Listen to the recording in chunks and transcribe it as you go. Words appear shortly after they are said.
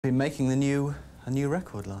Been making a new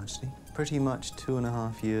record largely. Pretty much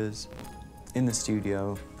 2.5 years in the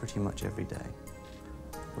studio, pretty much every day,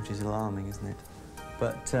 which is alarming, isn't it?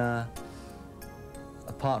 But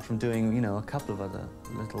apart from doing, you know, a couple of other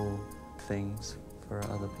little things for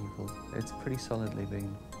other people, it's pretty solidly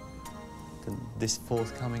been this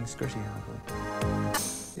forthcoming Scritti album.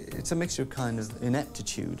 It's a mixture of kind of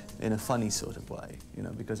ineptitude in a funny sort of way, you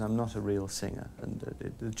know, because I'm not a real singer, and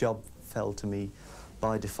the job fell to me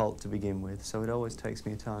by default to begin with, so it always takes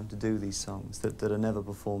me time to do these songs that are never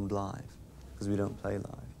performed live, because we don't play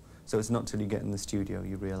live. So it's not till you get in the studio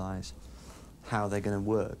you realise how they're going to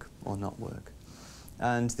work or not work.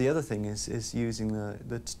 And the other thing is using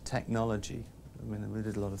the technology. I mean, we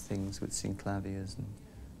did a lot of things with synclaviers and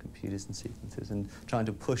computers and sequencers, and trying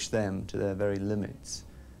to push them to their very limits,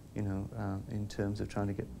 you know, in terms of trying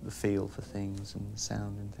to get the feel for things and the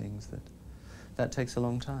sound and things. That takes a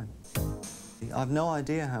long time. I've no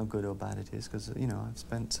idea how good or bad it is, because, you know, I've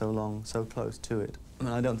spent so long so close to it. I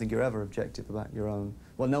mean, I don't think you're ever objective about your own...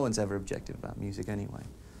 Well, no one's ever objective about music anyway.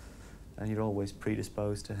 And you're always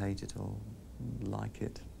predisposed to hate it or like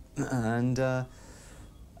it. And I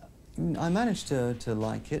managed to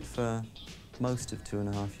like it for most of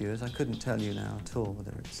 2.5 years. I couldn't tell you now at all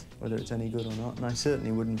whether it's any good or not, and I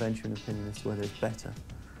certainly wouldn't venture an opinion as to whether it's better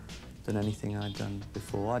than anything I'd done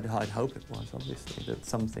before. I'd hope it was, obviously, that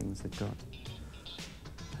some things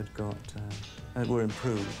were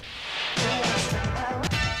improved.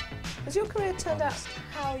 Has your career turned out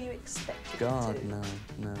how you expected it to? God, no.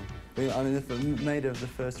 I mean, I made the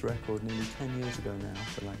first record nearly 10 years ago now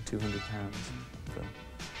for like £200.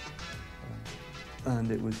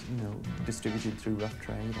 And it was, you know, distributed through Rough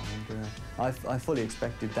Trade, and I fully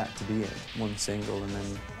expected that to be it, one single, and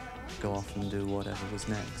then go off and do whatever was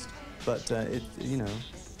next. But you know,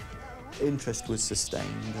 interest was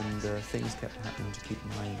sustained, and things kept happening to keep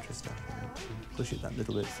my interest up and push it that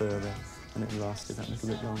little bit further, and it lasted that little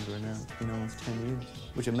bit longer, and now it's been almost 10 years,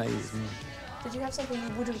 which amazes me. Did you have something you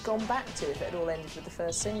would have gone back to if it had all ended with the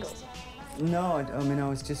first single? No, I mean, I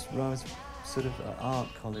was sort of at art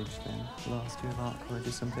college then, last year of art college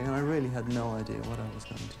or something, and I really had no idea what I was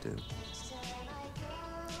going to do.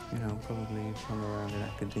 You know, probably hung around in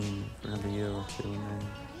academia for another year or two, and then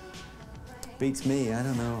beats me, I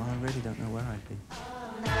don't know, I really don't know where I'd be.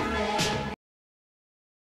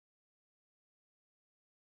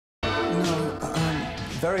 No,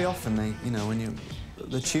 very often you know, when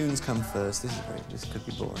the tunes come first, this could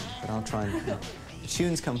be boring, but I'll try and, the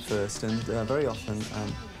tunes come first, and very often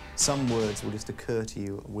some words will just occur to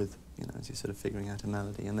you with, you know, as you're sort of figuring out a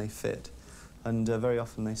melody, and they fit. And very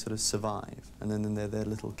often they sort of survive, and then they're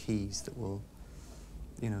little keys that will,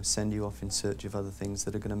 you know, send you off in search of other things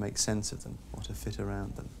that are going to make sense of them, or to fit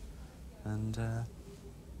around them. And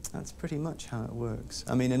that's pretty much how it works.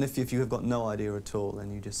 I mean, and if you have got no idea at all,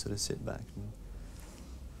 then you just sort of sit back and,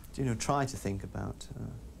 you know, try to think about,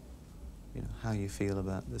 you know, how you feel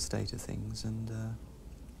about the state of things, and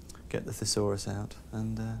get the thesaurus out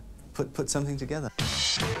and put something together.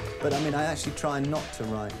 But I mean, I actually try not to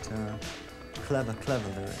write clever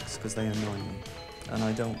lyrics, because they annoy me. And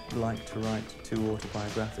I don't like to write too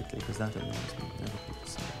autobiographically, because that annoys me when other people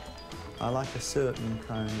say it. I like a certain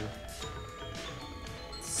kind of,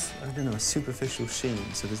 I don't know, a superficial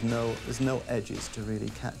sheen, so there's no edges to really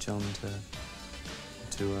catch on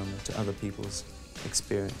to other people's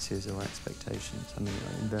experiences or expectations. I mean,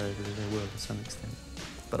 invariably they will to some extent.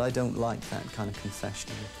 But I don't like that kind of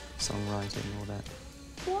confessional songwriting or that.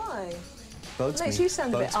 Why? Boats it makes me. You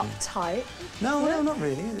sound Boats a bit uptight. No, no, not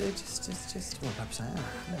really. It just well, perhaps I am.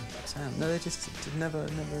 No, perhaps I am. No, it never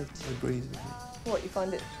agrees with me. What, you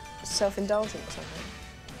find it self-indulgent or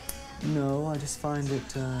something? No, I just find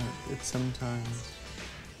it it's sometimes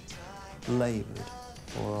laboured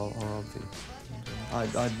or obvious.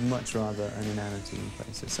 I'd much rather an inanity in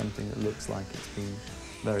place of something that looks like it's been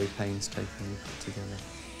very painstakingly put together.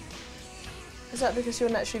 Is that because you're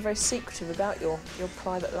naturally very secretive about your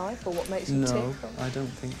private life, or what makes you tick? No, I don't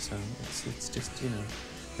think so. It's just, you know,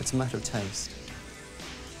 it's a matter of taste,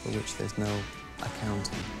 for which there's no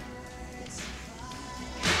accounting.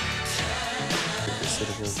 It sort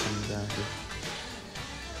of all comes out of,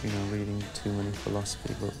 you know, reading too many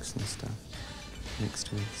philosophy books and stuff,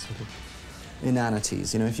 mixed with sort of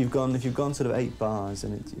inanities. You know, if you've gone sort of 8 bars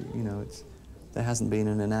and it's, you know, there hasn't been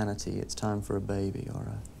an inanity, it's time for a baby or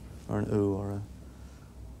an ooh or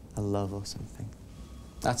a love or something.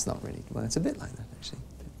 That's not really, well, it's a bit like that, actually.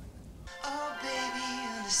 Oh, baby, you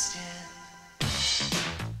understand.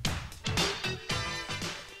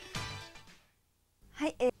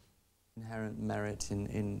 Inherent merit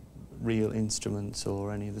in real instruments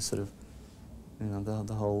or any of the sort of You know,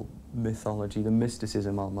 the whole mythology, the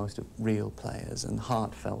mysticism almost of real players and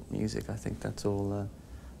heartfelt music, I think that's all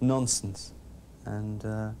nonsense.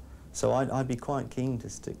 And so I'd be quite keen to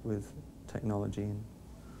stick with technology and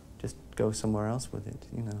just go somewhere else with it,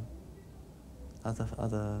 you know.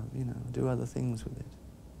 You know, do other things with it,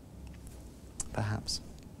 perhaps.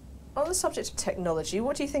 On the subject of technology,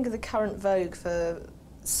 what do you think of the current vogue for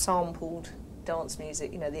sampled dance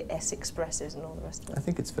music, you know, the S-Expresses and all the rest of it? I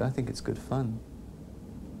think it's good fun.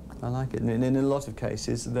 I like it. And in a lot of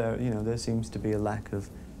cases, there seems to be a lack of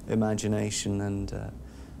imagination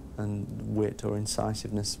and wit or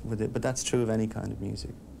incisiveness with it. But that's true of any kind of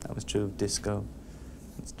music. That was true of disco.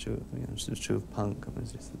 It's true, you know, it was true of punk. It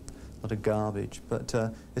was just a lot of garbage. But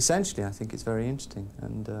essentially, I think it's very interesting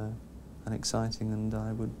and exciting. And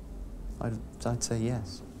I'd say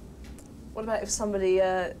yes. What about if somebody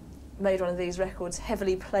made one of these records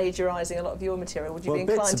heavily plagiarising a lot of your material? Would you be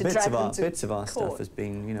inclined to drag them to bits of our court? stuff has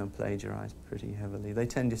been, you know, plagiarised pretty heavily. They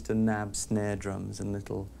tend just to nab snare drums and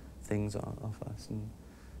little things off us, and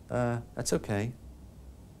that's okay.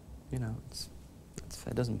 You know, it's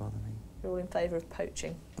fair. It doesn't bother me. You're all in favour of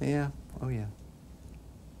poaching? Yeah. Oh yeah.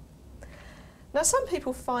 Now, some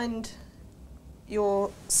people find your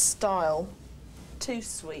style too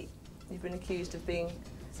sweet. You've been accused of being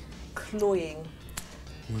cloying.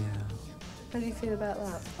 Yeah. How do you feel about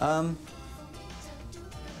that?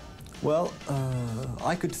 Well,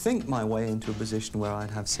 I could think my way into a position where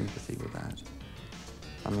I'd have sympathy with that.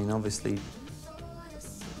 I mean, obviously,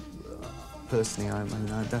 personally,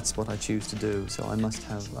 that's what I choose to do. So I must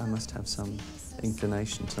have some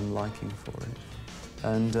inclination, some liking for it.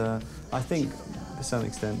 And I think, to some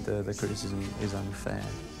extent, the criticism is unfair.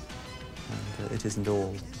 And it isn't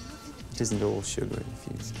all sugary.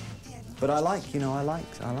 But I like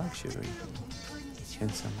sugary. In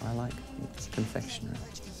some, I like confectionery.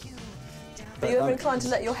 Are you ever inclined to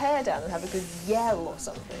let your hair down and have a good yell or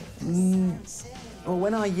something? Well,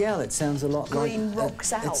 when I yell, it sounds a lot Green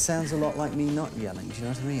rocks out. It sounds a lot like me not yelling. Do you know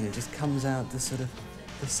what I mean? It just comes out the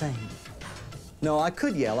same. No, I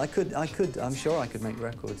could yell. I'm sure I could make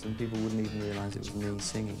records, and people wouldn't even realise it was me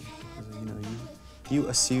singing. You know, you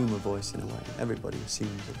assume a voice in a way. Everybody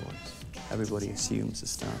assumes a voice. Everybody assumes a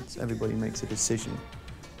stance. Everybody makes a decision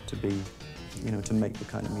to be, you know, to make the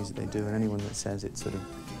kind of music they do. And anyone that says it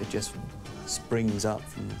just springs up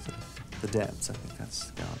from the depths, I think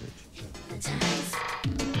that's garbage.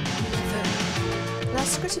 Now,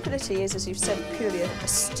 Scritti Politti is, as you've said, purely a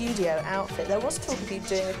studio outfit. There was talk of you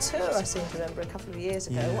doing a tour, I seem to remember, a couple of years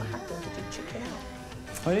ago. Yeah. What happened? Did you chicken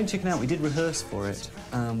out? I didn't chicken out. We did rehearse for it.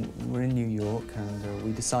 We're in New York, and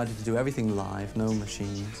we decided to do everything live, no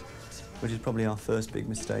machines, which is probably our first big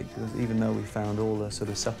mistake, because even though we found all the sort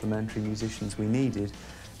of supplementary musicians we needed,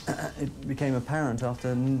 it became apparent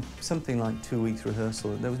after something like 2 weeks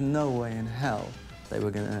rehearsal that there was no way in hell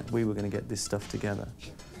we were gonna get this stuff together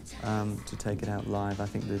to take it out live. I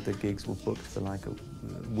think the gigs were booked for like a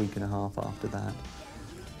week and a half after that.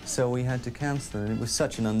 So we had to cancel it, and it was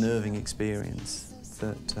such an unnerving experience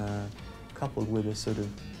that, coupled with a sort of,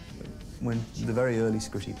 when the very early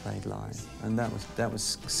Scritti played live, and that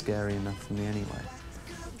was scary enough for me anyway.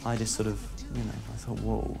 I just sort of, you know, I thought,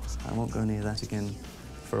 whoa, I won't go near that again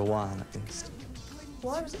for a while at least.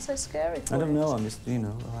 Why was it so scary for you? I don't know, I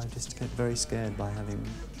just get very scared by having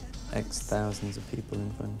X thousands of people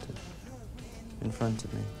in front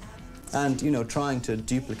of me. And, you know, trying to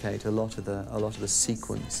duplicate a lot of the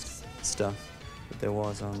sequenced stuff that there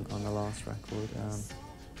was on the last record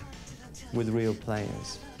with real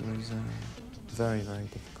players. It was very, very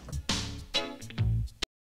difficult.